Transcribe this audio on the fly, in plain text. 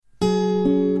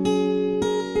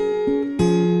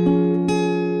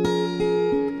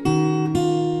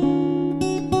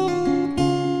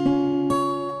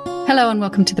Hello and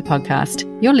welcome to the podcast.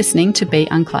 You're listening to Be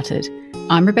Uncluttered.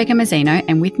 I'm Rebecca Mazzino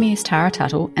and with me is Tara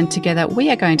Tuttle, and together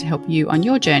we are going to help you on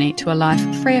your journey to a life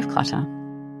free of clutter.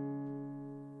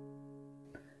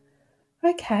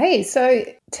 Okay, so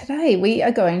today we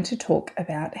are going to talk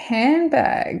about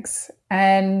handbags.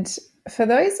 And for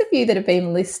those of you that have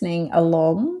been listening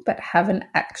along but haven't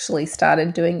actually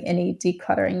started doing any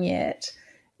decluttering yet,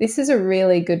 this is a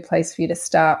really good place for you to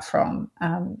start from.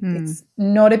 It's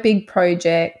not a big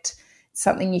project. It's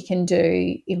something you can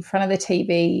do in front of the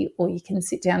TV, or you can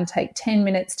sit down and take 10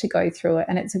 minutes to go through it.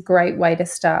 And it's a great way to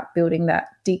start building that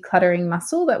decluttering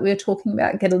muscle that we were talking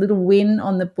about. Get a little win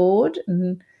on the board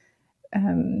and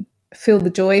feel the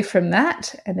joy from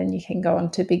that. And then you can go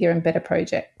on to bigger and better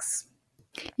projects.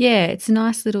 Yeah, it's a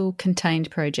nice little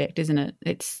contained project, isn't it?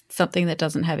 It's something that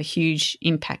doesn't have a huge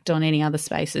impact on any other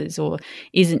spaces or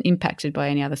isn't impacted by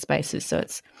any other spaces. So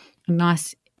it's a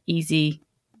nice, easy,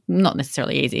 not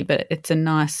necessarily easy, but it's a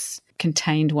nice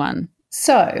contained one.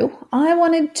 So I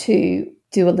wanted to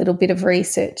do a little bit of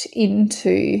research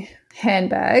into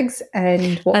handbags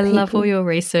and what I love all your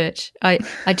research. I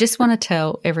just want to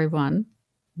tell everyone,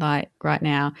 like right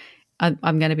now,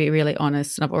 I'm going to be really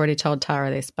honest, and I've already told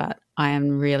Tara this, but I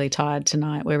am really tired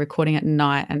tonight. We're recording at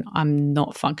night and I'm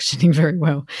not functioning very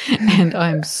well, and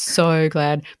I'm so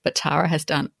glad. But Tara has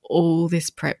done all this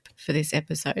prep for this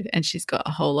episode, and she's got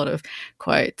a whole lot of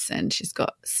quotes and she's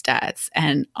got stats,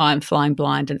 and I'm flying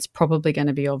blind and it's probably going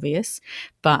to be obvious,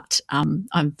 but I'm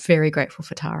very grateful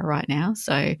for Tara right now.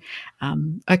 So,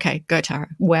 okay, go Tara.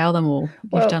 Wow them all.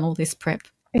 You've done all this prep.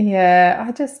 Yeah,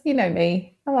 I just, you know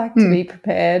me, I like to be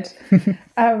prepared.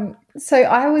 So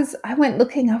I went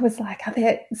looking, I was like, are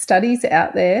there studies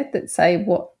out there that say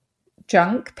what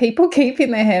junk people keep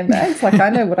in their handbags? Like I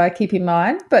know what I keep in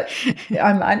mine, but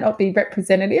I might not be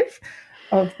representative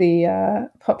of the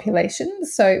population.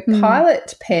 So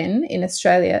Pilot Pen in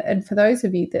Australia, and for those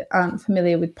of you that aren't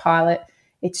familiar with Pilot,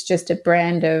 it's just a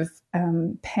brand of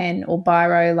pen or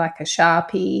biro like a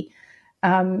Sharpie.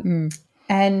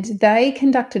 And they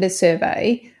conducted a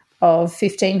survey of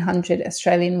 1,500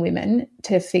 Australian women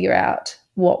to figure out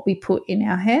what we put in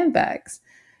our handbags.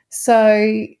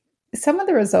 So some of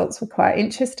the results were quite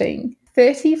interesting.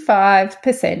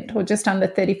 35% or just under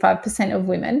 35% of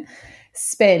women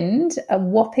spend a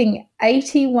whopping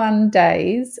 81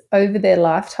 days over their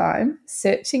lifetime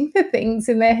searching for things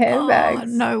in their handbags. Oh,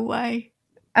 no way.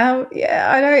 Yeah,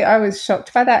 I know. I was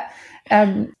shocked by that.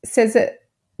 Says that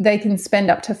they can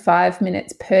spend up to 5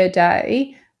 minutes per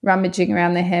day rummaging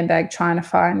around their handbag trying to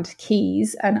find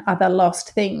keys and other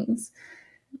lost things.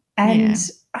 And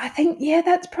I think,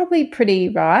 that's probably pretty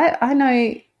right. I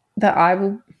know that I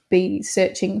will be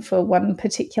searching for one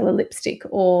particular lipstick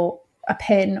or a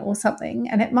pen or something,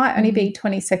 and it might only be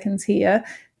 20 seconds here.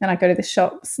 Then I go to the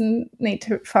shops and need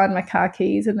to find my car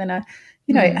keys, and then and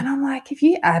I'm like, if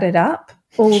you added up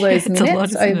all those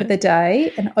minutes over the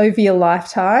day and over your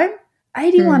lifetime,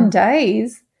 81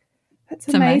 days, that's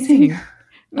amazing.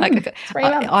 Like 3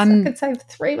 months. I could save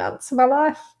 3 months of my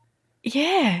life.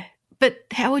 Yeah, but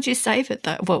how would you save it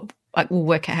though? Well, we'll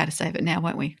work out how to save it now,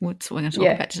 won't we? What we're going to talk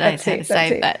about today is how to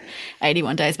save that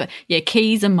 81 days. But yeah,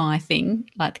 keys are my thing.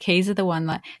 Like the keys are the one,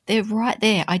 like they're right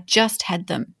there. I just had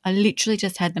them. I literally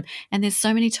just had them. And there's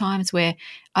so many times where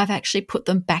I've actually put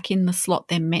them back in the slot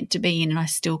they're meant to be in and I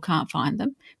still can't find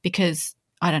them because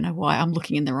I don't know why, I'm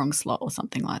looking in the wrong slot or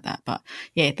something like that. But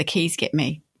yeah, the keys get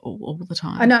me all the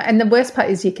time. I know, and the worst part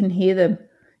is you can hear them.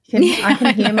 I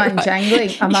can hear mine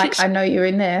jangling. I'm like, I know you're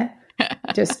in there.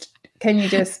 Can you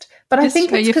just? But I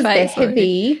think it's because they're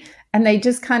heavy and they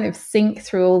just kind of sink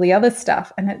through all the other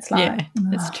stuff, and it's like, yeah,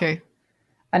 that's true.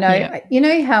 I know. Yeah. You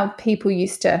know how people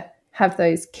used to have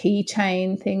those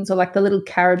keychain things or like the little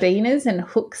carabiners and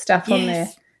hook stuff on their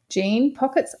jean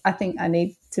pockets? I think I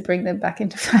need to bring them back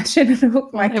into fashion and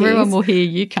hook my keys. Everyone will hear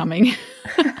you coming.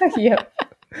 Yep.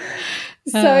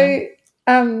 So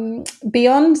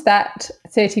beyond that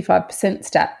 35%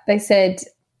 stat, they said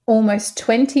almost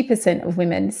 20% of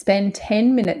women spend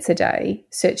 10 minutes a day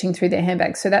searching through their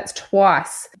handbags. So that's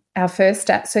twice our first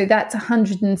stat. So that's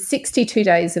 162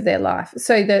 days of their life.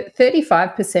 So the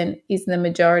 35% is the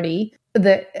majority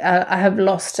that I have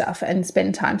lost stuff and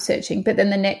spend time searching. But then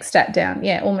the next stat down,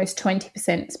 almost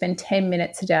 20% spend 10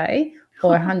 minutes a day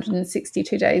or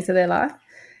 162 days of their life.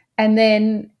 And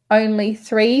then only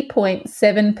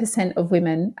 3.7% of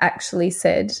women actually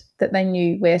said that they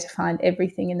knew where to find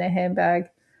everything in their handbag.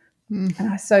 And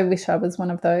I so wish I was one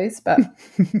of those, but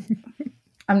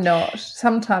I'm not.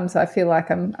 Sometimes I feel like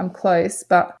I'm close,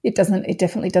 but it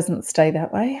definitely doesn't stay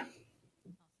that way.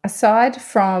 Aside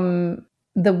from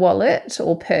the wallet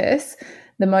or purse,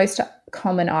 the most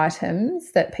common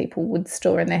items that people would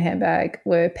store in their handbag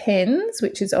were pens,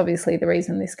 which is obviously the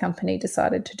reason this company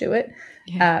decided to do it,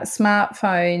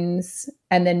 smartphones,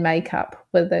 and then makeup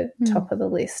were the top of the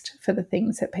list for the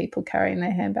things that people carry in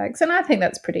their handbags. And I think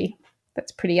that's pretty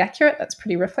accurate. That's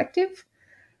pretty reflective.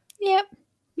 Yep.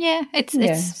 Yeah, it's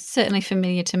certainly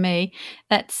familiar to me.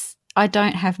 I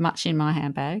don't have much in my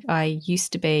handbag. I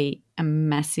used to be a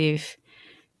massive,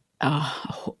 I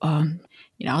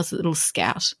was a little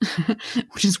scout. I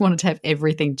just wanted to have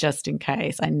everything just in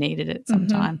case I needed it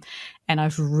sometime. And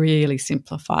I've really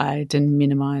simplified and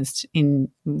minimised in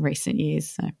recent years.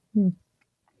 So.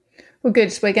 Well,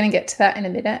 good. We're going to get to that in a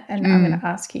minute, and I'm going to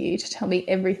ask you to tell me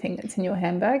everything that's in your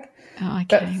handbag. Oh, okay.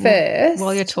 But first,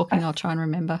 while you're talking, I'll try and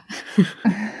remember.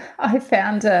 I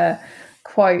found a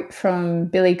quote from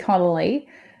Billy Connolly,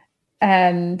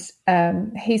 and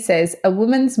he says, "A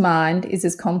woman's mind is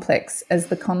as complex as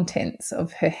the contents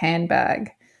of her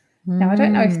handbag." Now, I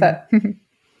don't know if that,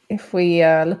 if we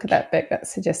look at that, Beck,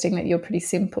 that's suggesting that you're pretty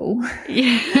simple.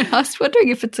 Yeah, I was wondering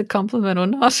if it's a compliment or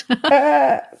not.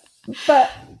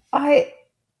 But I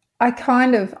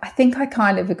think I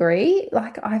kind of agree.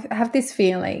 Like, I have this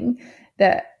feeling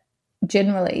that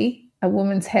generally a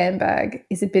woman's handbag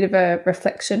is a bit of a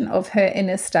reflection of her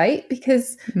inner state,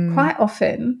 because quite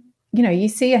often, you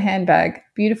see a handbag,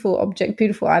 beautiful object,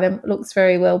 beautiful item, looks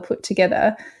very well put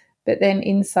together, but then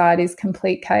inside is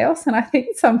complete chaos. And I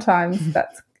think sometimes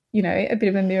that's, a bit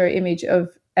of a mirror image of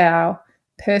our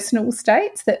personal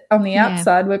states, that on the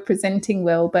outside we're presenting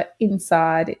well, but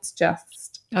inside it's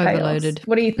just overloaded. Chaos.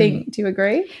 What do you think? Do you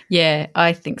agree? Yeah,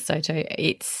 I think so too.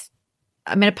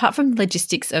 Apart from the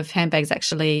logistics of handbags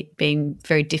actually being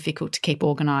very difficult to keep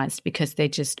organised because they're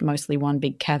just mostly one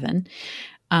big cavern,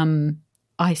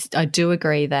 I do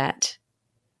agree that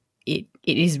it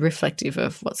is reflective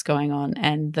of what's going on,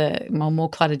 and the more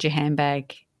cluttered your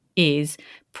handbag is,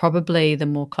 probably the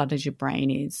more cluttered your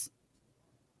brain is.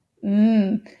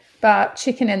 But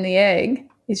chicken and the egg,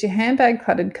 is your handbag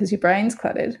cluttered because your brain's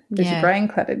cluttered? Is your brain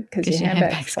cluttered because your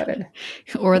handbag's cluttered?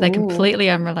 Or are they completely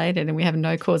unrelated and we have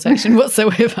no causation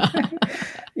whatsoever?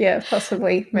 Yeah,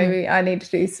 possibly. Maybe I need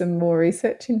to do some more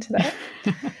research into that.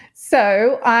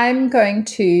 So I'm going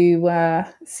to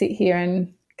sit here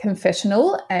in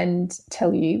confessional and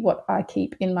tell you what I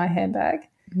keep in my handbag.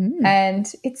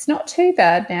 And it's not too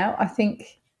bad now. I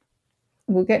think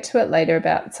we'll get to it later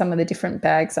about some of the different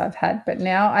bags I've had, but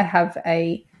now I have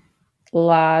a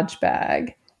large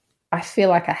bag. I feel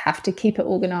like I have to keep it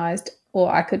organised, or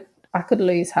I could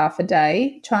lose half a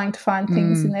day trying to find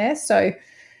things in there. So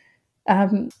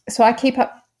I keep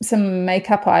up some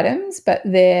makeup items, but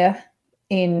they're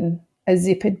in a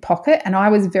zippered pocket, and I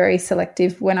was very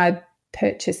selective when I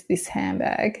purchased this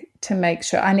handbag to make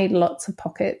sure I need lots of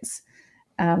pockets,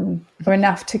 or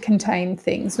enough to contain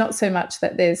things, not so much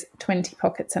that there's 20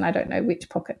 pockets and I don't know which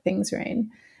pocket things are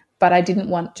in, but I didn't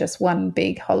want just one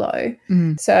big hollow.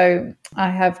 So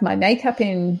I have my makeup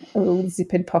in a little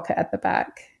zippered pocket at the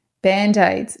back.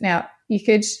 Band-Aids. Now, you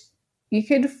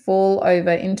could fall over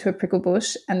into a prickle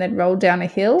bush and then roll down a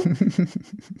hill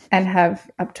and have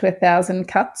up to 1,000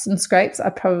 cuts and scrapes. I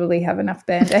probably have enough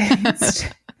Band-Aids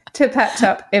to patch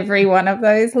up every one of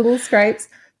those little scrapes.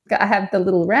 I have the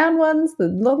little round ones, the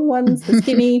long ones, the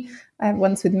skinny. I have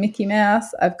ones with Mickey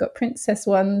Mouse. I've got princess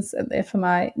ones, and they're for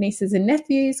my nieces and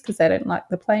nephews because they don't like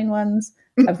the plain ones.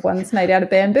 I have ones made out of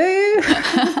bamboo.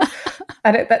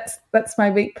 That's my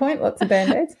weak point, lots of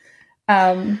Band-Aids.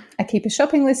 I keep a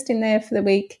shopping list in there for the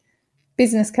week.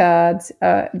 Business cards,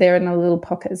 they're in a little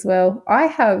pocket as well. I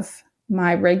have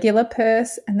my regular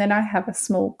purse, and then I have a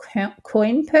small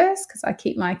coin purse because I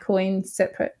keep my coins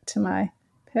separate to my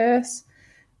purse.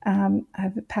 I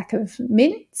have a pack of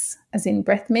mints, as in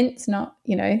breath mints, not,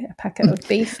 a packet of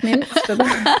beef mints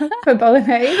for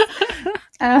bolognese.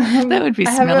 That would be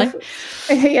smelly.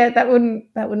 That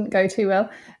wouldn't go too well.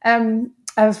 I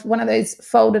have one of those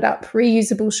folded up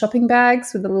reusable shopping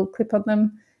bags with a little clip on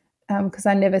them, because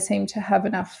I never seem to have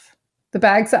enough. The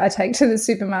bags that I take to the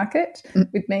supermarket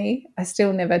with me, I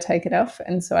still never take it off,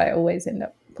 and so I always end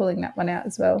up pulling that one out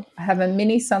as well. I have a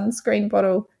mini sunscreen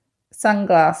bottle,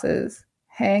 sunglasses,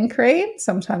 hand cream.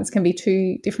 Sometimes can be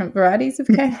two different varieties of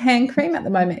hand cream. At the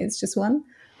moment it's just one.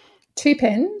 2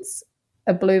 pens,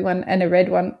 a blue one and a red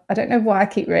one. I don't know why I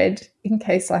keep red, in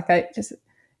case I just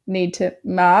need to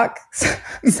mark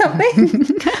something.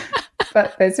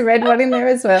 But there's a red one in there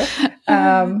as well.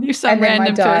 If some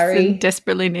random person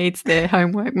desperately needs their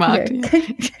homework marked.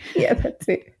 Yeah, that's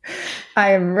it.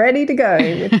 I am ready to go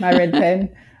with my red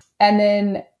pen. And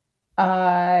then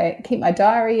I keep my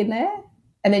diary in there.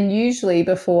 And then usually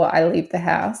before I leave the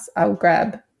house, I'll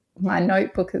grab my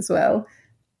notebook as well.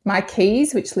 my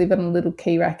keys, which live on a little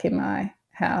key rack in my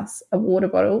house, a water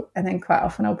bottle, and then quite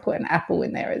often I'll put an apple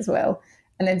in there as well.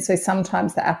 And then so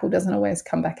sometimes the apple doesn't always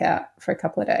come back out for a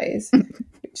couple of days,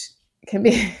 which can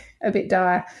be a bit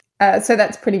dire. So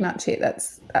that's pretty much it.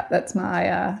 That's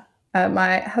my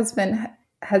my husband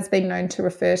has been known to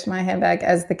refer to my handbag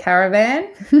as the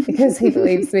caravan because he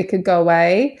believes we could go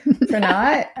away for a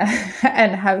night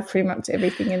and have pretty much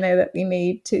everything in there that we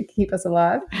need to keep us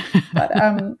alive.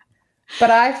 But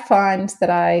I find that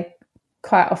I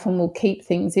quite often will keep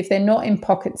things. If they're not in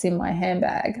pockets in my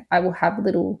handbag, I will have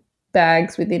little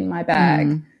bags within my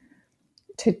bag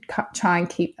to try and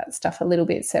keep that stuff a little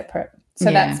bit separate. So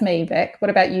that's me, Beck.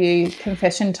 What about you?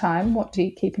 Confession time. What do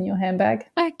you keep in your handbag?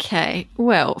 Okay.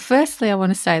 Well, firstly, I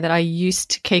want to say that I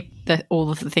used to keep all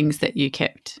of the things that you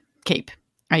keep.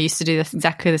 I used to do this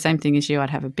exactly the same thing as you. I'd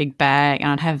have a big bag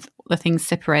and I'd have the things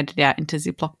separated out into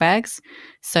Ziploc bags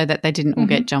so that they didn't all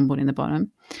get jumbled in the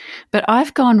bottom. But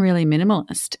I've gone really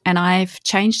minimalist and I've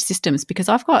changed systems because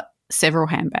I've got several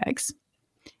handbags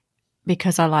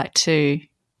because I like to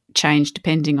change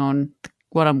depending on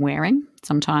what I'm wearing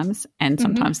sometimes and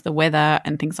sometimes the weather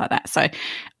and things like that. So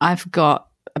I've got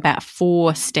about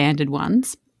 4 standard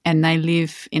ones and they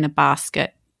live in a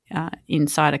basket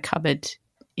inside a cupboard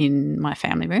in my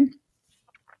family room.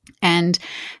 And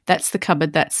that's the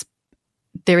cupboard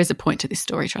there is a point to this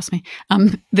story, trust me.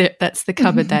 That's the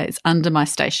cupboard that is under my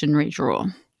stationery drawer.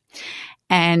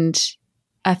 And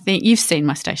I think you've seen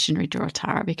my stationery drawer,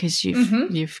 Tara, because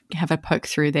you've have a poke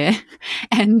through there.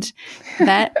 And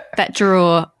that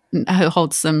drawer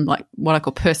holds some like what I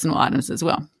call personal items as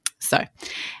well. So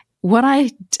what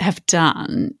I have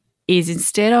done is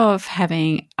instead of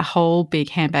having a whole big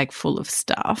handbag full of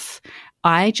stuff,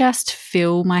 I just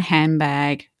fill my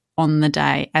handbag on the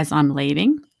day as I'm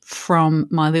leaving from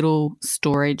my little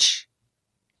storage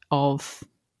from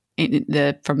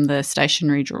the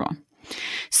stationery drawer.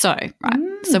 So,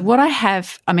 so what I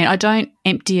have, I mean, I don't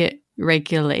empty it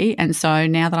regularly. And so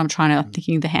now that I'm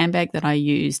thinking the handbag that I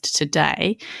used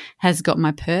today has got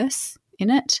my purse in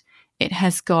it. It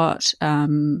has got a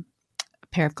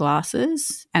pair of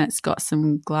glasses and it's got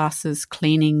some glasses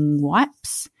cleaning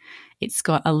wipes. It's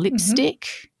got a lipstick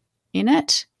in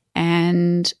it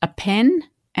and a pen,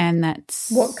 and that's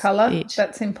what colour? It.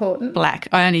 That's important. Black.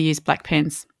 I only use black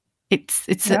pens. It's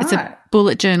a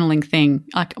bullet journaling thing.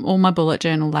 Like all my bullet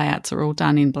journal layouts are all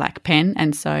done in black pen,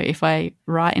 and so if I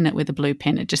write in it with a blue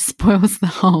pen, it just spoils the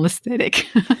whole aesthetic.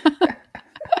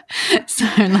 So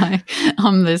like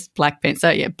this black pen. So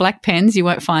yeah, black pens. You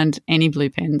won't find any blue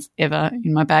pens ever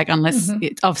in my bag unless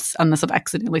I've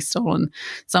accidentally stolen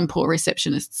some poor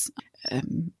receptionist's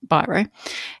biro.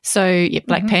 So yeah,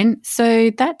 black pen.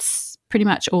 So that's pretty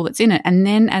much all that's in it. And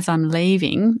then as I'm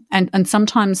leaving, and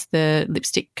sometimes the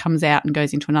lipstick comes out and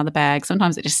goes into another bag.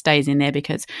 Sometimes it just stays in there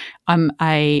because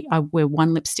I wear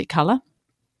one lipstick colour.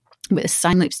 With the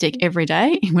same lipstick every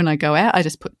day. When I go out, I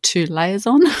just put 2 layers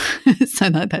on. So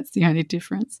that's the only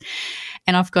difference.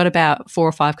 And I've got about 4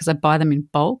 or 5 because I buy them in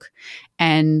bulk.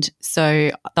 And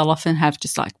so they'll often have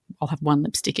I'll have one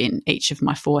lipstick in each of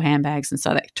my 4 handbags. And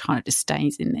so that kind of just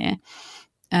stays in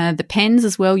there. The pens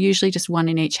as well, usually just one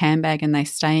in each handbag and they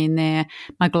stay in there.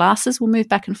 My glasses will move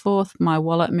back and forth. My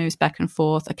wallet moves back and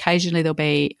forth. Occasionally there'll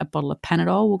be a bottle of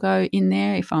Panadol will go in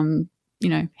there if I'm,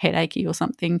 headachy or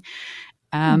something.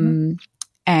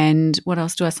 And what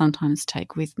else do I sometimes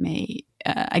take with me?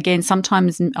 Again,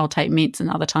 sometimes I'll take mints and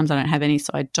other times I don't have any,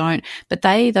 so I don't. But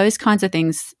those kinds of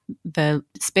things, the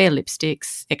spare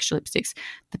lipsticks, extra lipsticks,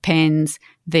 the pens,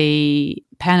 the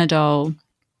Panadol,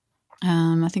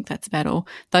 I think that's about all.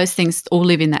 Those things all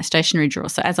live in that stationery drawer.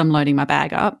 So as I'm loading my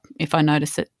bag up, if I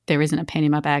notice that there isn't a pen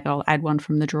in my bag, I'll add one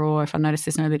from the drawer. If I notice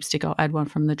there's no lipstick, I'll add one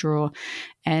from the drawer.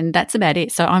 And that's about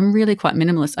it. So I'm really quite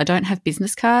minimalist. I don't have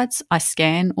business cards. I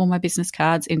scan all my business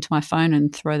cards into my phone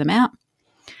and throw them out.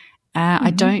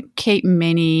 I don't keep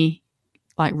many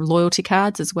like loyalty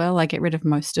cards as well. I get rid of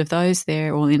most of those.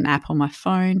 They're all in an app on my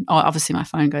phone. Oh, obviously my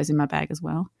phone goes in my bag as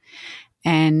well.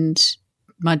 And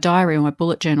my diary or my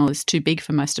bullet journal is too big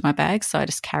for most of my bags, so I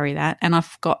just carry that. And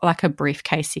I've got like a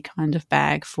briefcasey kind of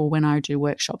bag for when I do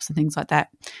workshops and things like that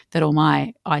all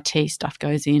my IT stuff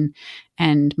goes in,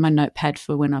 and my notepad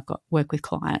for when I've got work with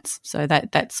clients. So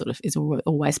that sort of is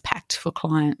always packed for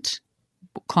client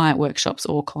workshops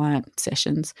or client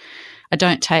sessions. I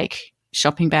don't take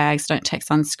shopping bags, don't take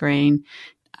sunscreen,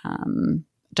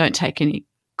 don't take any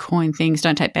coin things,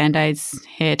 don't take Band-Aids,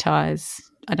 hair ties.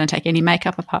 I don't take any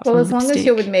makeup apart from lipstick. Well, as long as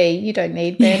you're with me, you don't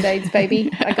need Band-Aids,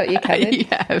 baby. I got you covered. You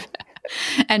have.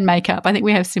 And makeup. I think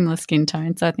we have similar skin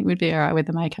tones, so I think we'd be all right with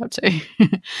the makeup too.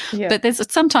 Yeah. But there's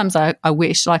sometimes I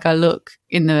wish, like I'll look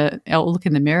in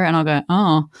the mirror and I'll go,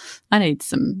 oh, I need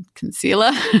some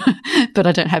concealer, but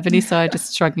I don't have any, so I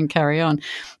just shrug and carry on.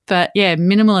 But yeah,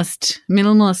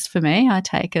 minimalist for me. I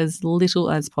take as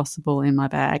little as possible in my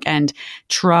bag and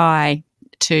try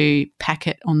to pack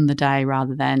it on the day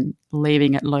rather than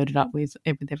leaving it loaded up with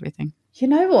everything. You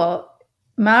know what?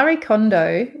 Marie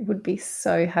Kondo would be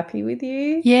so happy with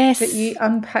you. Yes. That you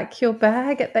unpack your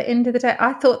bag at the end of the day.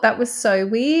 I thought that was so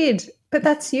weird, but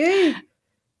that's you.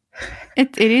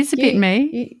 It is a bit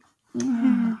me.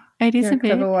 It is you're a bit.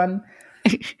 Clever one.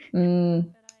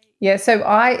 Yeah, so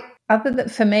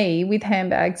for me with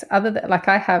handbags,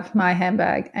 I have my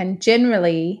handbag and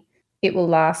generally it will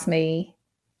last me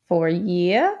for a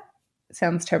year. It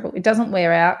sounds terrible. It doesn't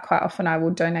wear out. Quite often I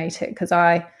will donate it because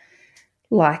I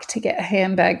like to get a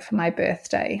handbag for my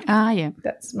birthday. Yeah.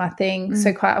 That's my thing.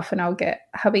 So quite often I'll get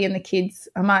hubby and the kids.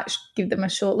 I might give them a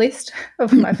short list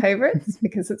of my favourites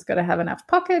because it's got to have enough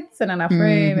pockets and enough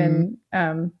room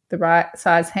and the right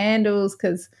size handles,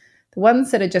 because the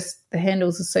ones that are just the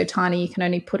handles are so tiny you can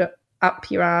only put it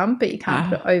up your arm but you can't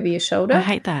put it over your shoulder. I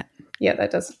hate that. Yeah, I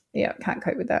can't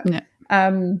cope with that.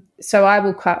 No. So I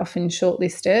will quite often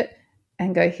shortlist it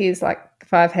and go, here's like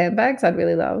 5 handbags I'd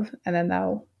really love, and then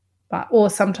or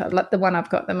sometimes, like the one I've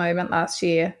got at the moment, last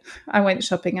year, I went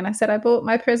shopping and I said, I bought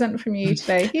my present from you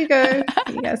today. Here you go.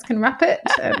 You guys can wrap it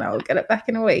and I'll get it back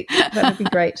in a week. That would be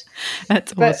great.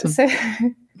 That's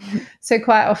awesome. So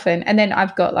quite often, and then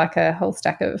I've got like a whole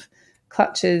stack of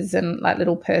clutches and like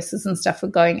little purses and stuff for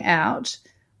going out,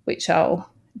 which I'll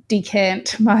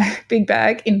decant my big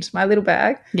bag into my little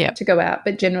bag to go out,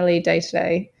 but generally day to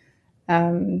day.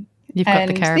 You've got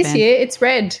the caravan. This year it's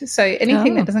red, so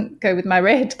anything that doesn't go with my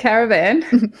red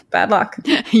caravan, bad luck.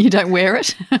 You don't wear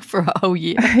it for a whole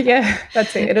year. Yeah,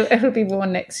 that's it. It'll be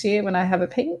worn next year when I have a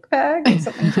pink bag or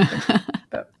something different.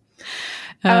 But,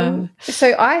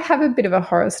 so I have a bit of a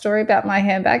horror story about my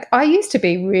handbag. I used to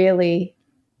be really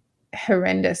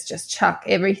horrendous, just chuck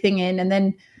everything in, and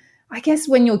then I guess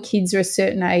when your kids are a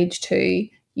certain age too,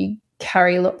 you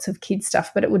carry lots of kid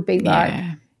stuff, but it would be like,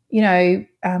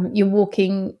 you're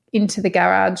walking into the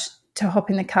garage to hop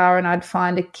in the car and I'd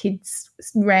find a kid's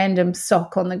random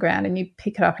sock on the ground and you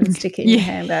pick it up and stick it in your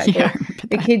handbag. Or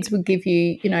the kids would give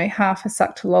you, half a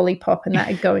sucked lollipop and that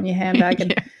would go in your handbag.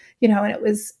 And, and it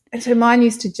was, so mine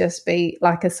used to just be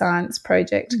like a science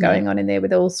project going on in there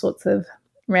with all sorts of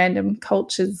random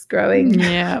cultures growing.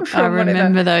 Yeah, I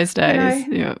remember those days.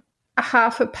 A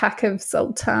half a pack of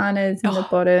sultanas in the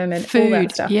bottom and food, all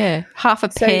that stuff. Yeah, half a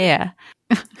pear.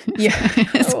 Yeah.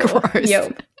 It's gross.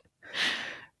 Yep.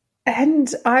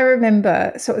 And I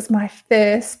remember, so it was my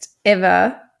first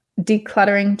ever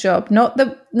decluttering job, not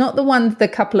the one, the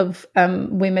couple of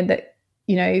women that,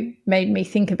 made me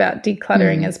think about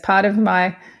decluttering as part of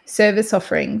my service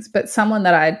offerings, but someone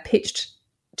that I had pitched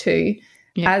to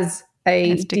as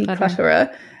a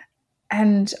declutterer.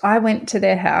 And I went to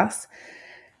their house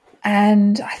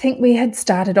and I think we had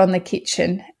started on the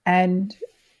kitchen, and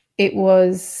it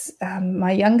was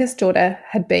my youngest daughter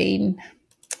had been,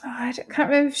 I can't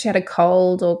remember if she had a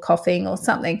cold or coughing or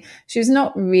something. She was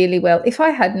not really well. If I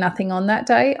had nothing on that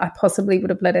day, I possibly would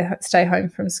have let her stay home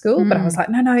from school. But I was like,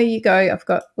 no, you go. I've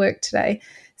got work today.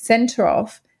 Sent her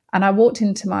off. And I walked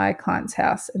into my client's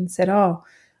house and said, I'll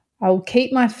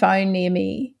keep my phone near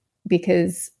me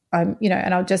because I'm,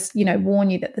 and I'll just,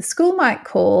 warn you that the school might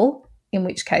call, in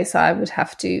which case I might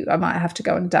have to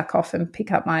go and duck off and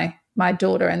pick up my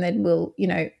daughter, and then we'll,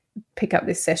 pick up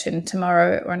this session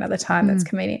tomorrow or another time that's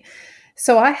convenient.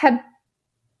 So I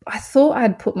thought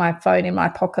I'd put my phone in my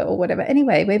pocket or whatever.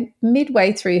 Anyway, we're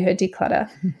midway through her declutter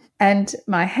and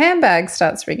my handbag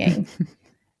starts ringing.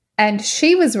 And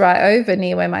she was right over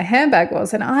near where my handbag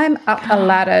was, and I'm up a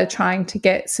ladder trying to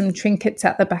get some trinkets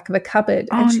out the back of a cupboard.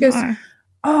 And she goes,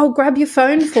 I'll grab your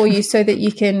phone for you so that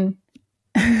you can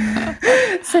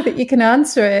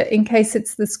answer it in case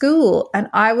it's the school. And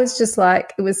I was just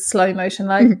like, it was slow motion,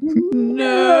 like,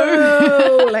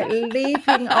 no, like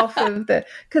leaping off of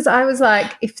because I was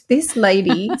like, if this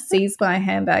lady sees my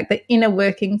handbag, the inner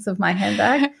workings of my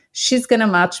handbag, she's going to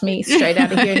march me straight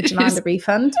out of here and demand a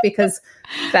refund, because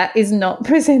that is not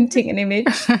presenting an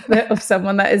image of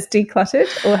someone that is decluttered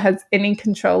or has any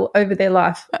control over their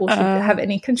life or should have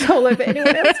any control over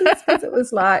anyone else's, because it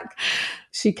was like,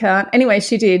 she can't. Anyway,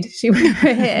 she did.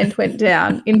 Her hand went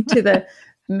down into the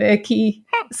murky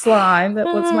slime that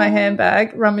was my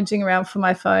handbag, rummaging around for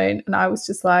my phone, and I was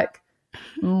just like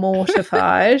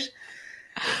mortified.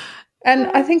 And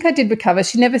I think I did recover.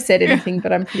 She never said anything,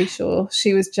 but I'm pretty sure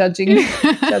she was judging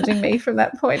me from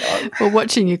that point on. Well,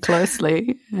 watching you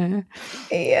closely. Yeah.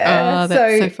 Yeah. Oh,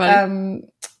 that's so funny.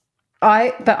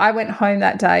 I went home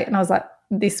that day and I was like,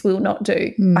 this will not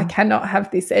do. I cannot have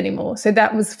this anymore. So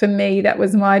that was, for me, that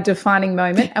was my defining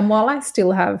moment. And while I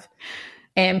still have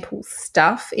ample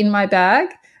stuff in my bag,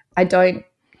 I don't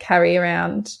carry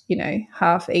around,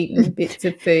 half-eaten bits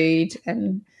of food,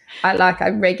 and I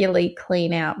regularly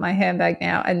clean out my handbag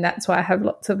now, and that's why I have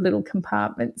lots of little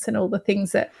compartments and all the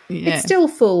things that it's still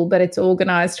full, but it's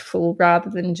organised full rather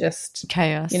than just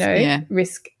chaos.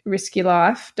 Risk your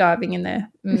life diving in there.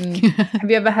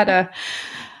 Have you ever had a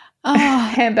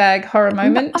handbag horror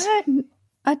moment?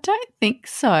 I don't think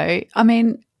so. I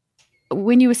mean,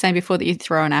 when you were saying before that you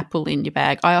throw an apple in your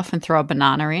bag, I often throw a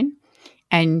banana in,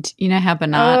 and you know how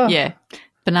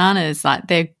bananas, like,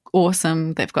 they're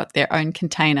awesome. They've got their own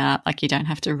container. Like, you don't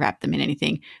have to wrap them in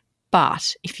anything.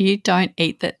 But if you don't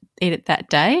eat it that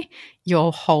day,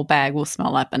 your whole bag will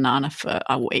smell like banana for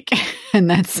a week. And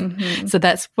that's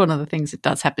one of the things that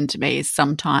does happen to me, is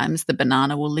sometimes the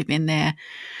banana will live in there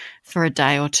for a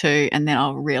day or two, and then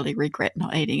I'll really regret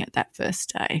not eating it that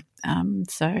first day.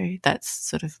 So that's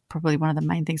sort of probably one of the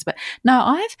main things. But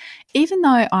no, even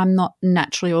though I'm not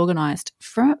naturally organised,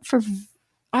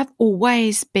 I've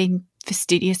always been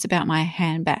fastidious about my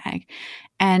handbag.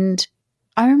 And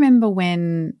I remember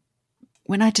when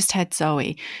I just had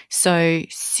Zoe, so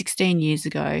 16 years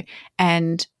ago,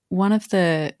 and one of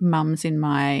the mums in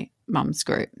my mum's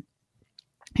group,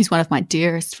 who's one of my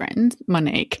dearest friends,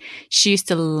 Monique, she used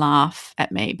to laugh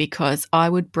at me because I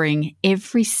would bring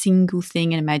every single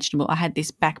thing imaginable. I had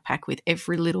this backpack with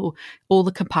all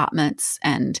the compartments,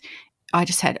 and I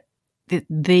just had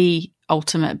the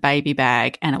ultimate baby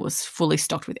bag, and it was fully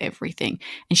stocked with everything.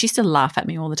 And she used to laugh at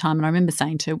me all the time. And I remember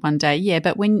saying to her one day, yeah,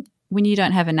 but when you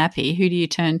don't have a nappy, who do you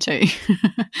turn to?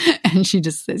 And she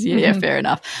just says, yeah, fair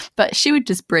enough. But she would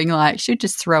just she'd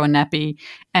just throw a nappy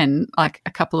and like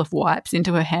a couple of wipes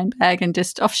into her handbag, and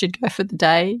just off she'd go for the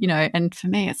day, And for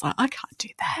me, it's like, I can't do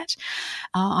that.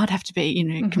 I'd have to be,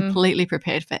 completely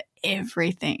prepared for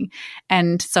everything.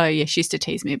 And so, yeah, she used to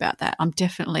tease me about that. I'm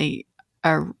definitely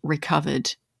a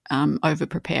recovered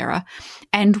over-preparer.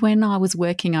 And when I was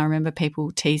working, I remember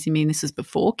people teasing me, and this was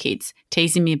before kids,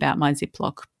 teasing me about my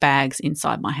Ziploc bags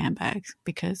inside my handbags,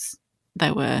 because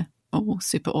they were all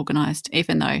super organised.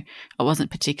 Even though I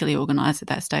wasn't particularly organised at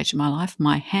that stage of my life,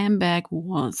 my handbag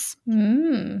was.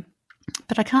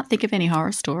 But I can't think of any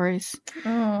horror stories.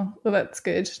 Oh, well, that's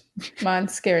good.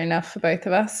 Mine's scary enough for both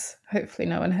of us. Hopefully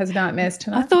no one has nightmares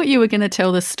tonight. I thought you were going to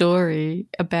tell the story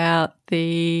about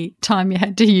the time you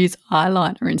had to use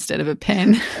eyeliner instead of a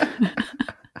pen.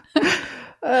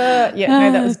 No,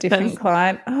 that was a different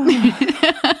client.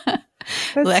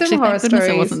 There's actually, some horror thank goodness stories.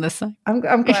 It wasn't the same.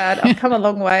 I'm glad. I've come a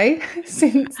long way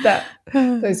since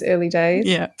those early days.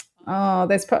 Yeah. Oh,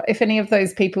 if any of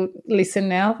those people listen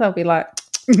now, they'll be like,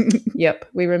 yep,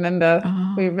 we remember.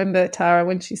 We remember Tara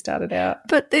when she started out.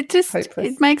 But it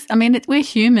makes. I mean, we're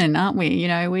human, aren't we?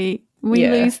 We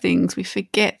lose things, we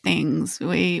forget things,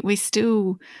 we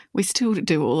still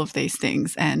do all of these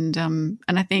things, and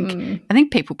I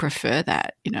think people prefer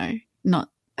that.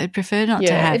 They prefer not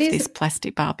to have this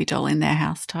plastic Barbie doll in their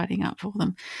house tidying up for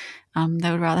them.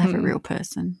 They would rather have a real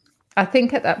person. I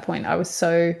think at that point I was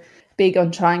so big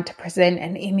on trying to present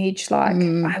an image like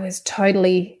I was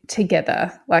totally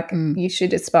together. Like you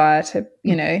should aspire to,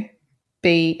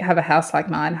 have a house like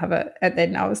mine, and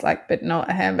then I was like, but not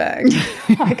a handbag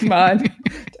like mine.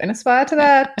 Don't aspire to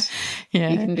that. Yeah.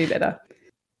 You can do better.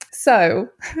 So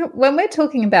when we're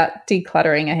talking about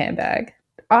decluttering a handbag,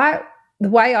 the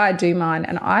way I do mine,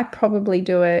 and I probably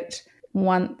do it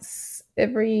once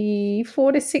every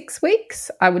 4 to 6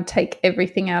 weeks, I would take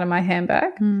everything out of my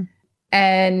handbag.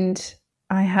 And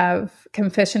I have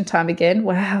confession time again.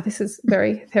 Wow, this is a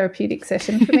very therapeutic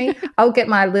session for me. I'll get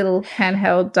my little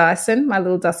handheld Dyson, my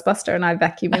little dustbuster, and I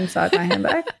vacuum inside my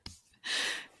handbag.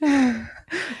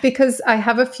 Because I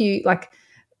have a few,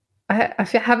 I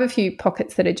have a few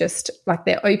pockets that are just like,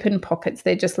 they're open pockets.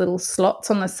 They're just little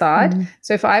slots on the side.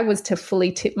 So if I was to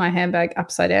fully tip my handbag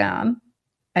upside down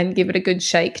and give it a good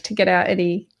shake to get out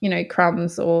any,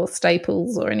 crumbs or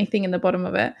staples or anything in the bottom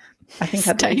of it, I think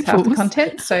I'd lose half the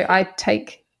content. So I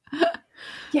take,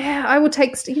 I will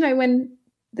take, when,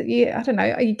 I don't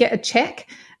know, you get a check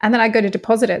and then I go to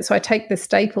deposit it. So I take the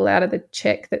staple out of the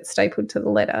check that's stapled to the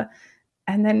letter,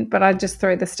 but I just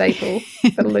throw the staple,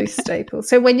 the loose staple.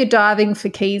 So when you're diving for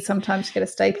keys, sometimes you get a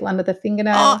staple under the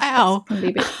fingernail. Oh, ow. It can be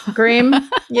a bit grim.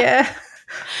 Yeah.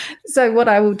 So what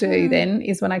I will do then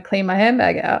is when I clean my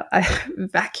handbag out, I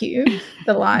vacuum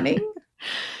the lining.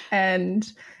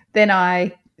 And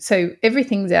then so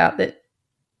everything's out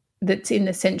that's in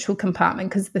the central compartment,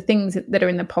 because the things that are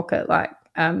in the pocket, like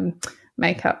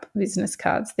makeup, business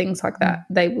cards, things like that,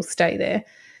 they will stay there.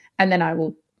 And then I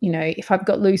will, if I've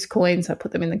got loose coins, I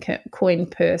put them in the coin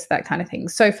purse, that kind of thing.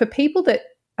 So for people that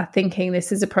are thinking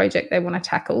this is a project they want to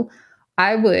tackle,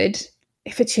 I would,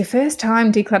 if it's your first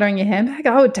time decluttering your handbag,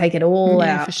 I would take it all out.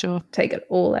 Yeah, for sure. Take it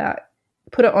all out.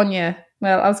 Put it on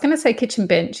I was going to say kitchen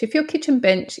bench. If your kitchen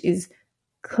bench is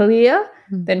clear,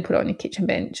 then put it on your kitchen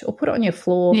bench, or put it on your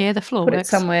floor. Yeah, the floor Put works.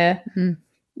 it somewhere.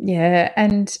 Yeah,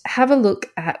 and have a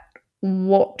look at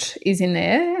what is in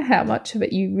there, how much of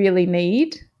it you really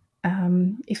need.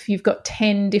 If you've got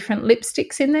 10 different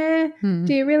lipsticks in there,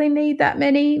 do you really need that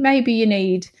many? Maybe you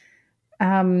need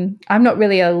I'm not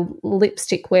really a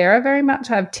lipstick wearer very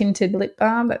much. I have tinted lip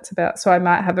balm. So I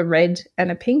might have a red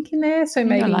and a pink in there. So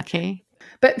maybe You're lucky.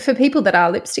 But for people that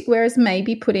are lipstick wearers,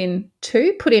 maybe put in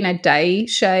a day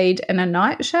shade and a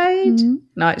night shade.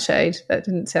 Night shade, that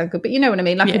didn't sound good, but you know what I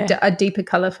mean, like a deeper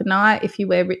colour for night if you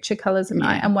wear richer colours at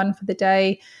night, and one for the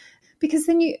day. Because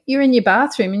then you're in your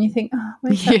bathroom and you think, oh,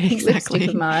 where's that pink lipstick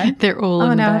of mine? They're all in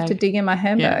the now bag. I have to dig in my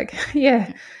handbag.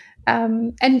 Yeah.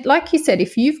 And like you said,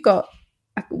 if you've got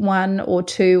one or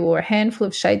two or a handful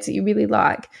of shades that you really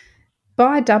like,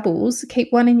 buy doubles,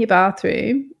 keep one in your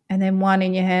bathroom and then one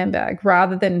in your handbag,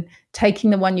 rather than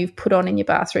taking the one you've put on in your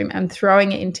bathroom and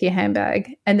throwing it into your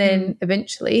handbag and then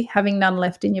eventually having none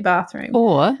left in your bathroom.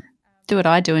 Or do what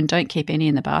I do and don't keep any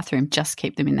in the bathroom, just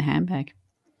keep them in the handbag.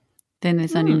 Then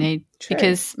there's only need,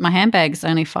 because my handbag's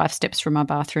only 5 steps from my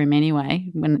bathroom anyway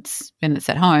when it's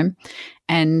at home,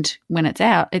 and when it's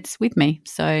out, it's with me.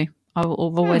 So I've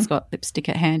always got lipstick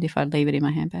at hand if I leave it in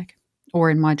my handbag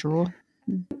or in my drawer.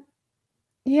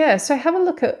 Yeah, so have a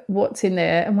look at what's in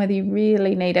there and whether you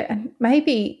really need it, and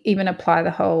maybe even apply the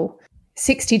whole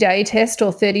 60-day test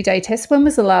or 30-day test. When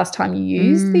was the last time you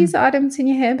used these items in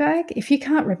your handbag? If you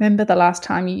can't remember the last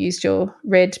time you used your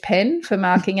red pen for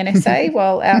marking an essay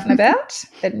while out and about,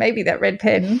 then maybe that red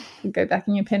pen will go back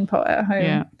in your pen pot at home.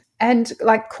 Yeah. And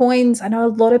like coins, I know a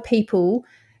lot of people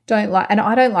don't like, and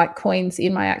I don't like coins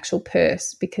in my actual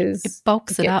purse because it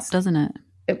bulks it up, doesn't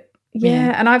it?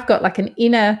 Yeah, and I've got like an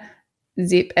inner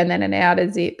zip and then an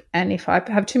outer zip, and if I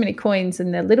have too many coins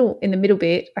in the middle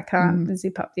bit, I can't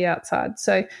zip up the outside.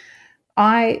 So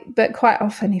but quite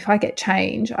often if I get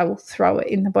change, I will throw it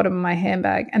in the bottom of my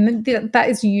handbag, and then that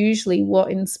is usually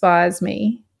what inspires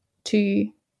me to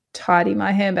tidy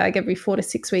my handbag every 4 to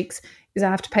 6 weeks, is I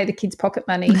have to pay the kids pocket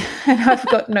money and I've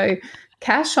got no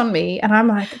cash on me, and I'm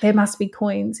like, there must be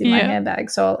coins in my handbag,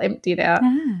 so I'll empty it out,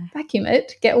 vacuum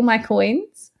it, get all my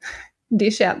coins,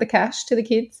 dish out the cash to the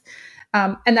kids.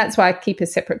 And that's why I keep a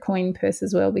separate coin purse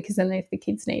as well, because then if the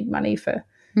kids need money for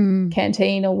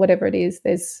canteen or whatever it is,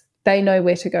 they know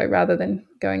where to go rather than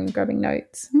going and grabbing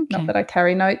notes. Okay. Not that I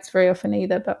carry notes very often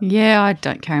either, but yeah, I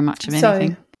don't carry much of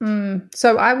anything.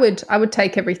 So I would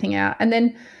take everything out, and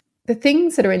then the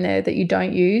things that are in there that you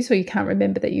don't use or you can't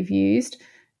remember that you've used,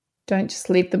 don't just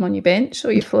leave them on your bench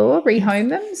or your floor, rehome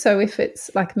them. So if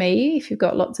it's like me, if you've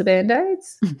got lots of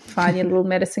Band-Aids, find your little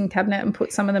medicine cabinet and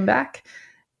put some of them back.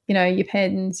 You know, your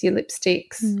pens, your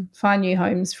lipsticks, find new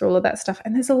homes for all of that stuff.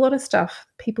 And there's a lot of stuff.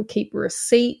 People keep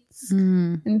receipts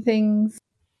and things,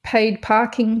 paid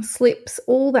parking slips,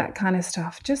 all that kind of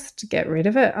stuff. Just get rid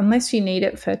of it unless you need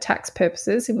it for tax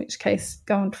purposes, in which case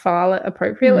go and file it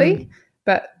appropriately.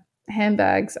 But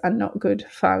handbags are not good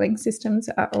filing systems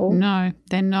at all. No,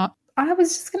 they're not. I was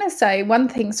just going to say one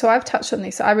thing. So I've touched on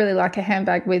this. I really like a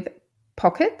handbag with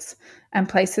pockets and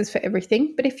places for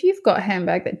everything. But if you've got a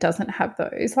handbag that doesn't have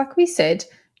those, like we said,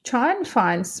 try and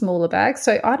find smaller bags.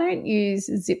 So I don't use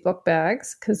Ziploc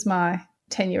bags because my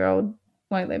 10-year-old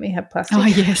won't let me have plastic. Oh,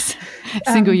 yes.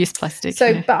 Single-use plastic.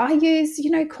 So, but I use,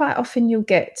 quite often you'll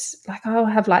get, like, I'll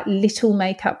have like little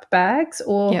makeup bags,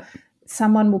 or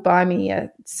someone will buy me a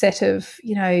set of,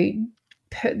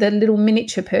 the little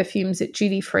miniature perfumes at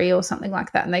duty free or something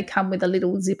like that, and they come with a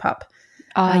little zip up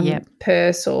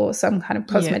purse or some kind of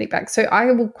cosmetic bag. So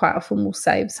I will quite often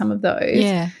save some of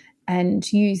those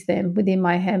and use them within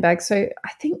my handbag. So I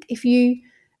think if you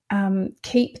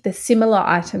keep the similar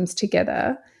items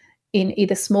together in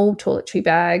either small toiletry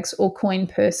bags or coin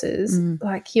purses,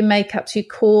 like your makeups, your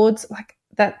cords, like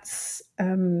that's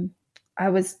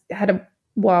had a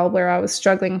while where I was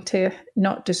struggling to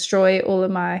not destroy all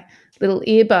of my little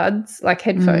earbuds, like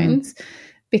headphones,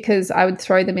 because I would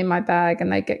throw them in my bag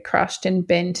and they get crushed and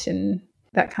bent and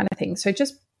that kind of thing. So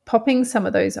just popping some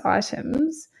of those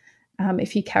items,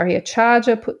 if you carry a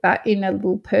charger, put that in a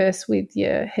little purse with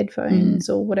your headphones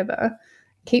or whatever.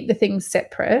 Keep the things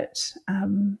separate.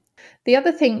 The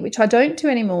other thing, which I don't do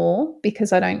anymore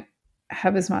because I don't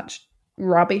have as much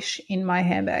rubbish in my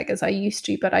handbag as I used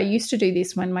to, but I used to do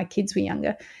this when my kids were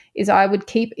younger, is I would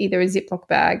keep either a Ziploc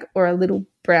bag or a little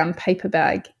brown paper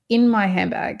bag in my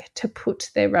handbag to put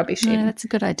their rubbish in. That's a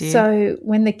good idea. So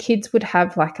when the kids would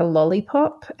have like a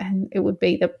lollipop and it would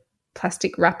be the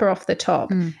plastic wrapper off the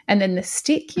top and then the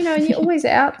stick, and you're always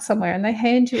out somewhere and they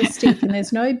hand you a stick and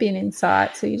there's no bin in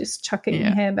sight, so you just chuck it in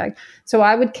your handbag. So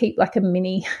I would keep like a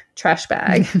mini trash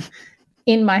bag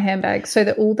in my handbag so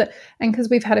that and because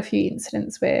we've had a few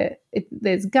incidents where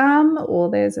there's gum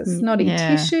or there's a snotty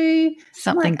tissue.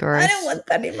 Something gross. I don't want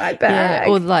that in my bag.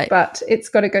 Or but it's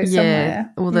got to go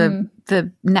somewhere. Or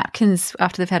the napkins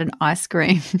after they've had an ice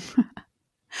cream.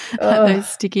 Like those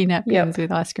sticky napkins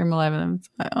with ice cream all over them. It's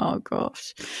like, oh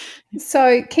gosh.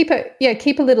 So keep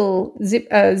a little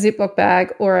Ziploc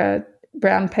bag or a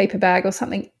brown paper bag or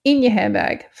something in your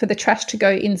handbag for the trash to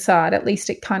go inside. At least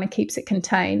it kind of keeps it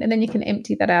contained, and then you can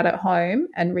empty that out at home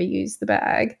and reuse the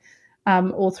bag,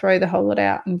 or throw the whole lot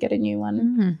out and get a new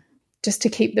one, just to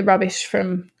keep the rubbish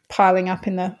from piling up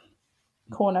in the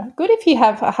corner. Good if you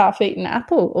have a half-eaten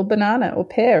apple or banana or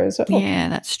pear as well. Yeah,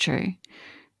 that's true.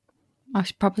 I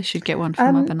probably should get one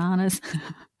for my bananas.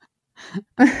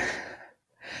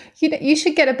 You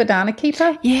should get a banana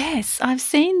keeper. Yes, I've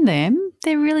seen them.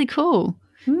 They're really cool.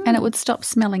 And it would stop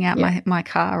smelling out my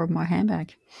car or my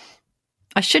handbag.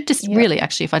 I should just really,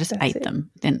 actually, if I just ate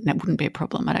them, then that wouldn't be a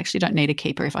problem. I actually don't need a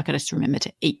keeper if I could just remember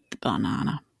to eat the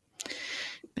banana.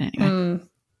 But anyway.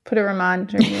 Put a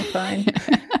reminder in your phone.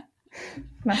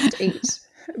 Must eat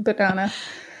banana.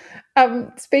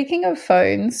 Speaking of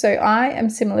phones, so I am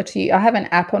similar to you. I have an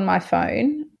app on my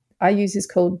phone I use is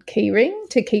called Keyring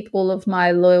to keep all of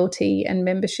my loyalty and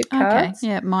membership cards.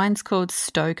 Okay, yeah, mine's called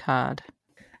Stocard.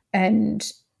 And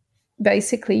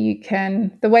basically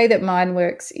the way that mine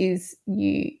works is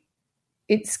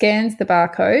it scans the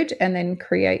barcode and then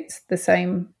creates the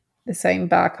same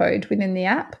barcode within the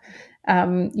app.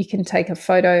 You can take a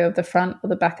photo of the front or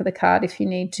the back of the card if you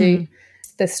need to,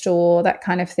 the store, that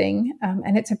kind of thing.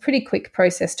 And it's a pretty quick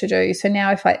process to do. So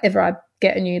now if I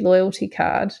get a new loyalty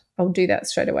card, I'll do that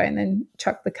straight away and then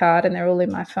chuck the card and they're all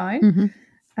in my phone.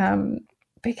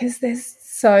 Because there's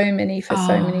so many for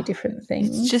so many different things.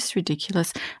 It's just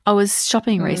ridiculous. I was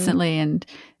shopping recently and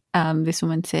this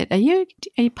woman said, are you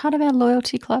part of our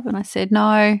loyalty club? And I said,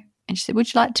 no. And she said,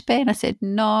 would you like to be? And I said,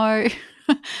 no.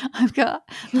 I've got,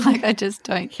 I just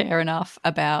don't care enough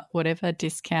about whatever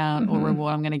discount or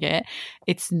reward I'm going to get.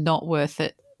 It's not worth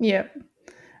it. Yeah.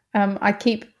 I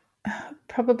keep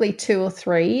probably 2 or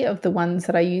 3 of the ones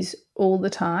that I use all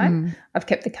the time. I've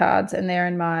kept the cards and they're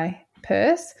in my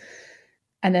purse,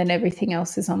 and then everything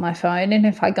else is on my phone. And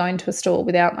if I go into a store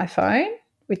without my phone,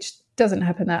 which doesn't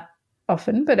happen that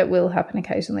often, but it will happen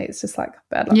occasionally, it's just like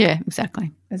bad luck. Yeah,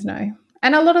 exactly. There's no.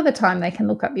 And a lot of the time they can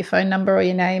look up your phone number or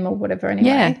your name or whatever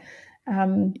anyway,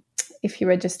 if you're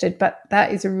registered. But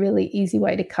that is a really easy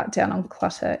way to cut down on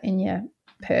clutter in your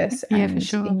purse and for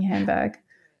sure. in your handbag.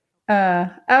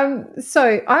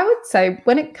 So I would say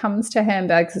when it comes to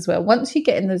handbags as well, once you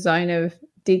get in the zone of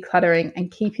decluttering and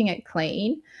keeping it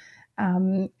clean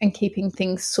and keeping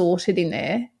things sorted in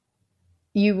there,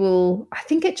 I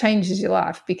think it changes your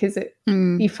life because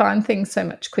you find things so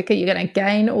much quicker. You're going to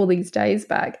gain all these days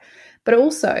back. But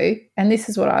also, and this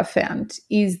is what I've found,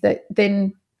 is that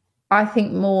then I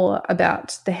think more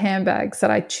about the handbags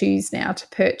that I choose now to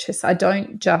purchase. I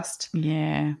don't just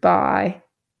buy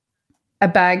a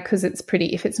bag because it's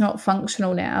pretty. If it's not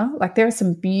functional now, like there are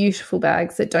some beautiful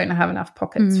bags that don't have enough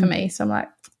pockets for me. So I'm like,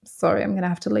 sorry, I'm going to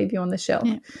have to leave you on the shelf.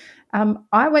 Yeah.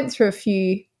 I went through a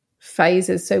few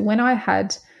phases. So when I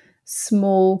had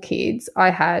small kids, I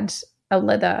had a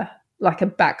leather, like a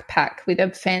backpack with a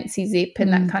fancy zip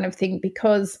and that kind of thing,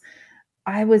 because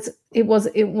it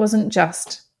wasn't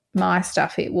just my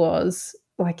stuff. It was,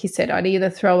 like you said, I'd either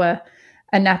throw a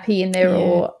nappy in there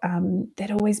or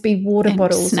there'd always be water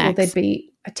bottles snacks. Or there'd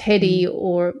be a teddy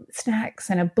or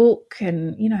snacks and a book,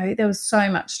 and, there was so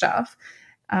much stuff.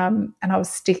 And I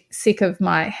was sick of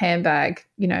my handbag,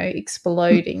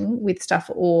 exploding with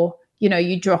stuff, or,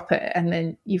 you drop it and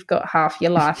then you've got half your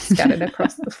life scattered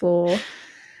across the floor.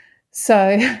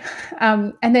 So,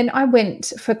 and then I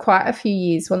went for quite a few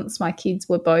years, once my kids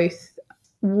were both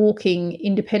walking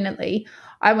independently,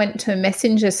 I went to a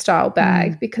messenger style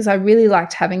bag because I really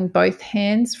liked having both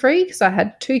hands free, because I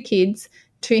had 2 kids,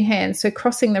 2 hands, so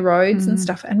crossing the roads and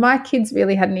stuff. And my kids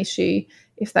really had an issue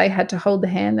if they had to hold the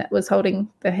hand that was holding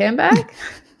the handbag.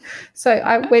 So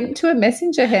I went to a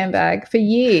messenger handbag for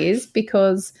years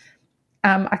because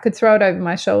I could throw it over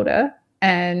my shoulder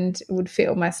and would fit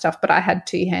all my stuff, but I had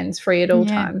two hands free at all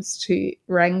times to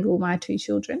wrangle my two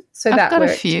children. So that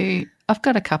worked. I've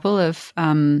got a couple of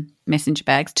messenger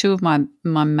bags. Two of my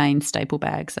main staple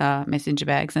bags are messenger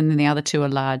bags, and then the other two are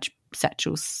large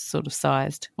satchel sort of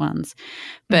sized ones.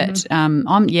 But I'm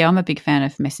a big fan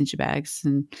of messenger bags.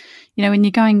 And, you know, when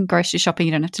you're going grocery shopping,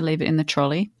 you don't have to leave it in the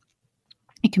trolley.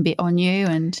 It can be on you,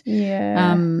 and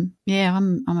I'm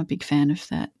a big fan of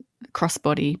that.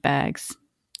 Crossbody bags,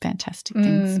 fantastic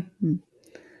things.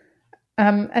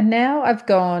 And now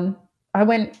I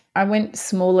went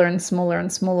smaller and smaller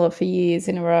and smaller for years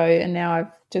in a row, and now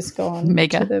I've just gone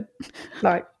to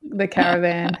the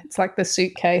caravan. It's like the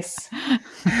suitcase,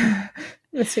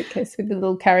 with the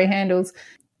little carry handles.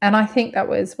 And I think it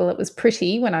was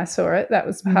pretty when I saw it. That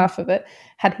was half of it.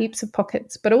 Had heaps of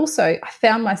pockets, but also I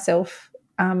found myself,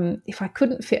 if I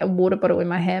couldn't fit a water bottle in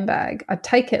my handbag, I'd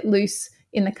take it loose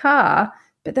in the car,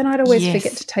 but then I'd always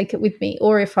forget to take it with me.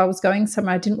 Or if I was going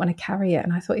somewhere, I didn't want to carry it.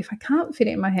 And I thought, if I can't fit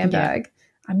it in my handbag,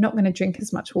 I'm not going to drink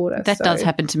as much water. That does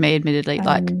happen to me, admittedly.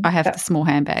 Like, I have the small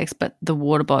handbags, but the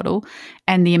water bottle,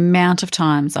 and the amount of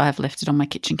times I have left it on my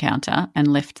kitchen counter and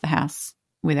left the house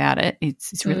without it,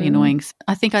 it's really annoying.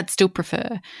 I think I'd still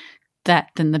prefer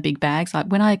that than the big bags. Like,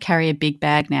 when I carry a big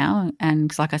bag now, and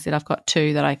 'cause like I said, I've got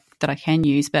two that I can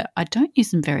use, but I don't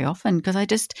use them very often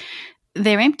because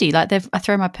they're empty. Like, I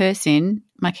throw my purse in,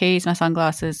 my keys, my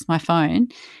sunglasses, my phone,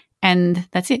 and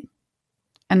that's it.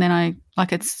 And then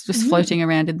it's just floating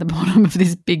around in the bottom of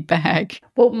this big bag.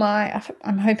 Well,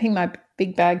 I'm hoping my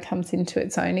big bag comes into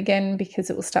its own again, because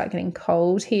it will start getting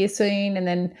cold here soon. And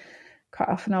then quite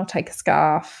often I'll take a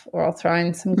scarf, or I'll throw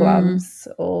in some gloves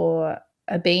or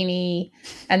a beanie.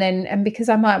 And because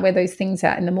I might wear those things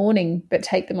out in the morning but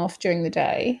take them off during the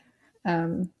day,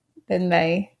 then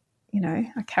they,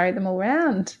 I carry them all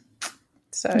around.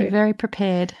 So you're very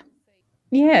prepared.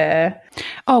 Yeah.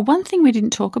 Oh, one thing we didn't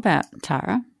talk about,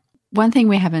 Tara, one thing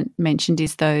we haven't mentioned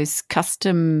is those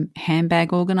custom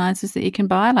handbag organisers that you can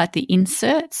buy, like the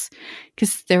inserts,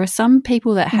 because there are some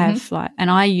people that have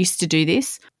and I used to do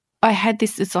this. I had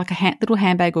this, it's like a little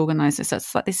handbag organiser. So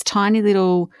it's like this tiny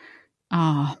little,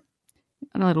 a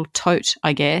little tote,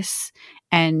 I guess,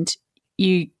 and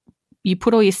you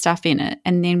put all your stuff in it,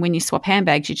 and then when you swap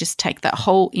handbags, you just take that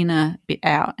whole inner bit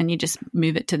out and you just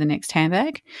move it to the next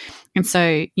handbag. And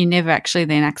so you never actually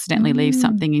then accidentally leave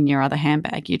something in your other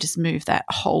handbag. You just move that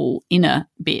whole inner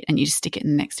bit and you just stick it in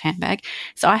the next handbag.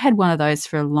 So I had one of those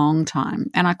for a long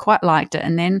time and I quite liked it.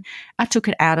 And then I took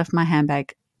it out of my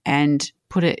handbag and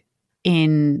put it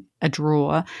in a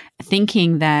drawer,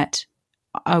 thinking that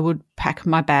I would pack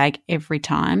my bag every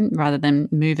time rather than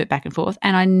move it back and forth,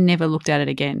 and I never looked at it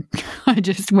again. I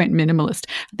just went minimalist.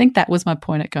 I think that was my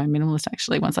point at going minimalist,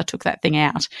 actually, once I took that thing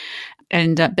out.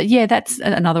 And but yeah, that's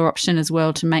another option as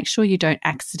well, to make sure you don't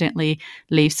accidentally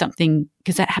leave something,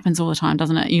 because that happens all the time,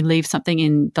 doesn't it? You leave something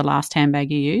in the last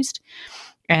handbag you used.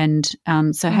 And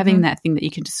so having that thing that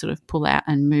you can just sort of pull out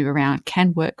and move around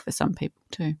can work for some people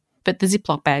too. But the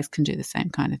Ziploc bags can do the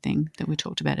same kind of thing that we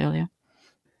talked about earlier.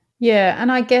 Yeah,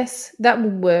 and I guess that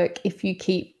will work if you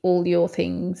keep all your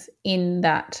things in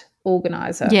that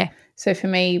organiser. Yeah. So for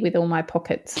me, with all my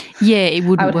pockets, it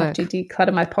wouldn't I would work. have to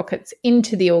declutter my pockets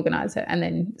into the organiser and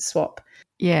then swap.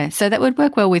 Yeah, so that would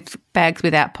work well with bags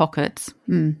without pockets.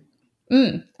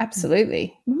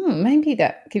 Absolutely. Maybe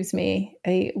that gives me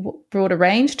a broader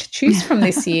range to choose from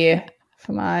this year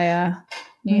for my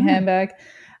new handbag.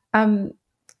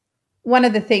 One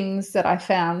of the things that I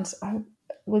found, I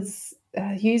was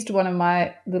used one of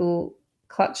my little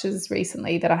clutches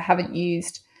recently that I haven't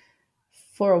used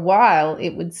for a while,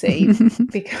 it would seem,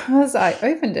 because I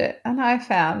opened it and I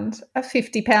found a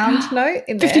 £50 note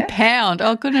in there. £50?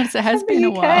 Oh, goodness, it has been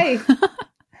a while.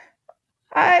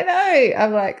 I know.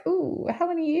 I'm like, ooh, how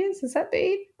many years has that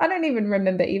been? I don't even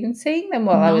remember even seeing them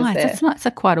while I was there. That's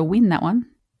quite a win, that one.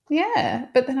 Yeah,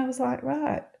 but then I was like,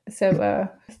 right. So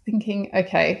thinking,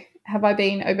 okay, have I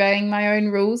been obeying my own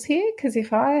rules here? Because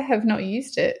if I have not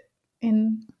used it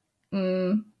in,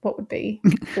 what would be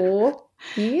 4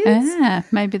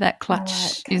 years? Maybe that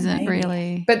clutch isn't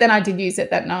really. But then I did use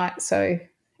it that night, so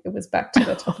it was back to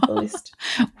the top of the list.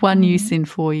 One use in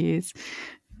 4 years.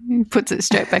 Puts it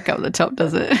straight back up the top,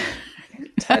 does it?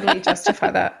 Totally justify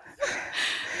that.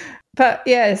 But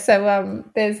yeah, so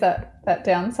there's that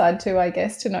downside too, I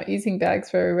guess, to not using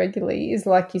bags very regularly, is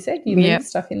like you said, you leave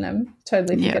stuff in them,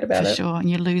 totally forget about it. For sure, and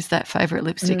you lose that favourite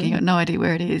lipstick and you got no idea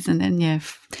where it is, and then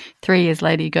 3 years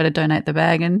later you got to donate the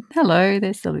bag and hello,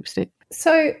 there's the lipstick.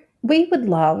 So we would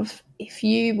love if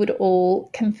you would all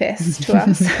confess to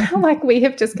us, like we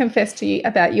have just confessed to you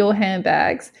about your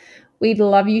handbags. We'd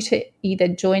love you to either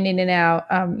join in our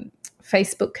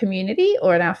Facebook community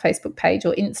or in our Facebook page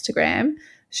or Instagram.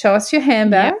 Show us your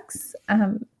handbags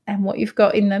and what you've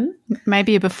got in them.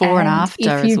 Maybe a before and after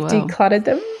as well. If you've decluttered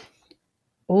them.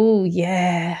 Oh,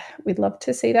 yeah. We'd love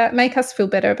to see that. Make us feel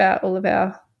better about all of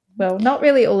our, well, not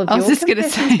really all of your confessions. I was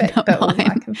just going to say, but all of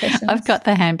my confessions. I've got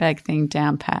the handbag thing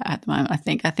down pat at the moment. I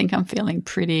think I'm feeling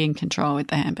pretty in control with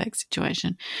the handbag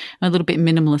situation. I'm a little bit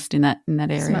minimalist in that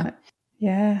area. Smart.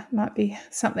 Yeah, might be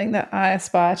something that I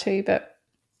aspire to, but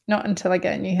not until I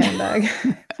get a new handbag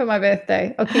for my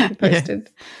birthday. I'll keep you posted.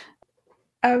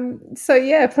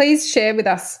 Yeah. Please share with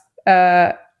us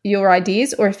your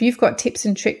ideas, or if you've got tips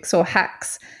and tricks or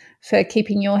hacks for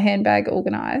keeping your handbag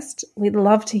organised. We'd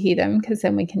love to hear them, because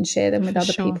then we can share them with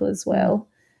other people as well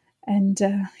and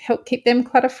help keep them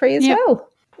clutter-free as well.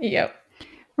 Yep.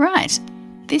 Right.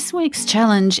 This week's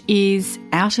challenge is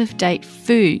out-of-date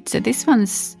food. So this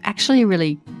one's actually a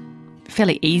really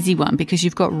fairly easy one because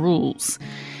you've got rules.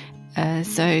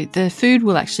 So the food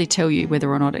will actually tell you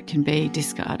whether or not it can be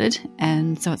discarded,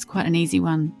 and so it's quite an easy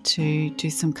one to do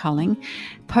some culling.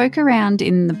 Poke around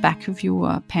in the back of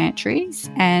your pantries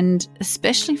and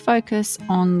especially focus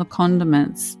on the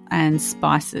condiments and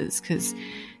spices, because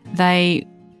they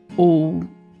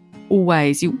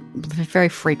very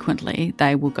frequently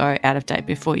they will go out of date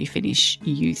before you finish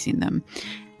using them.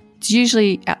 It's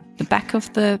usually at the back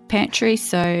of the pantry,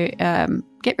 so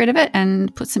get rid of it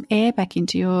and put some air back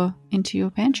into your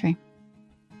pantry.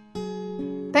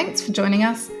 Thanks for joining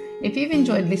us. If you've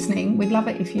enjoyed listening, we'd love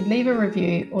it if you'd leave a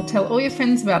review or tell all your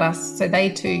friends about us so they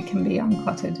too can be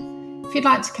uncluttered. If you'd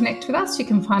like to connect with us, you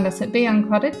can find us at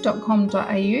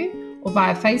beuncluttered.com.au or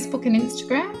via Facebook and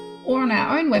Instagram, or on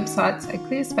our own websites at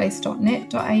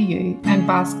clearspace.net.au and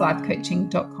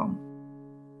basklifecoaching.com.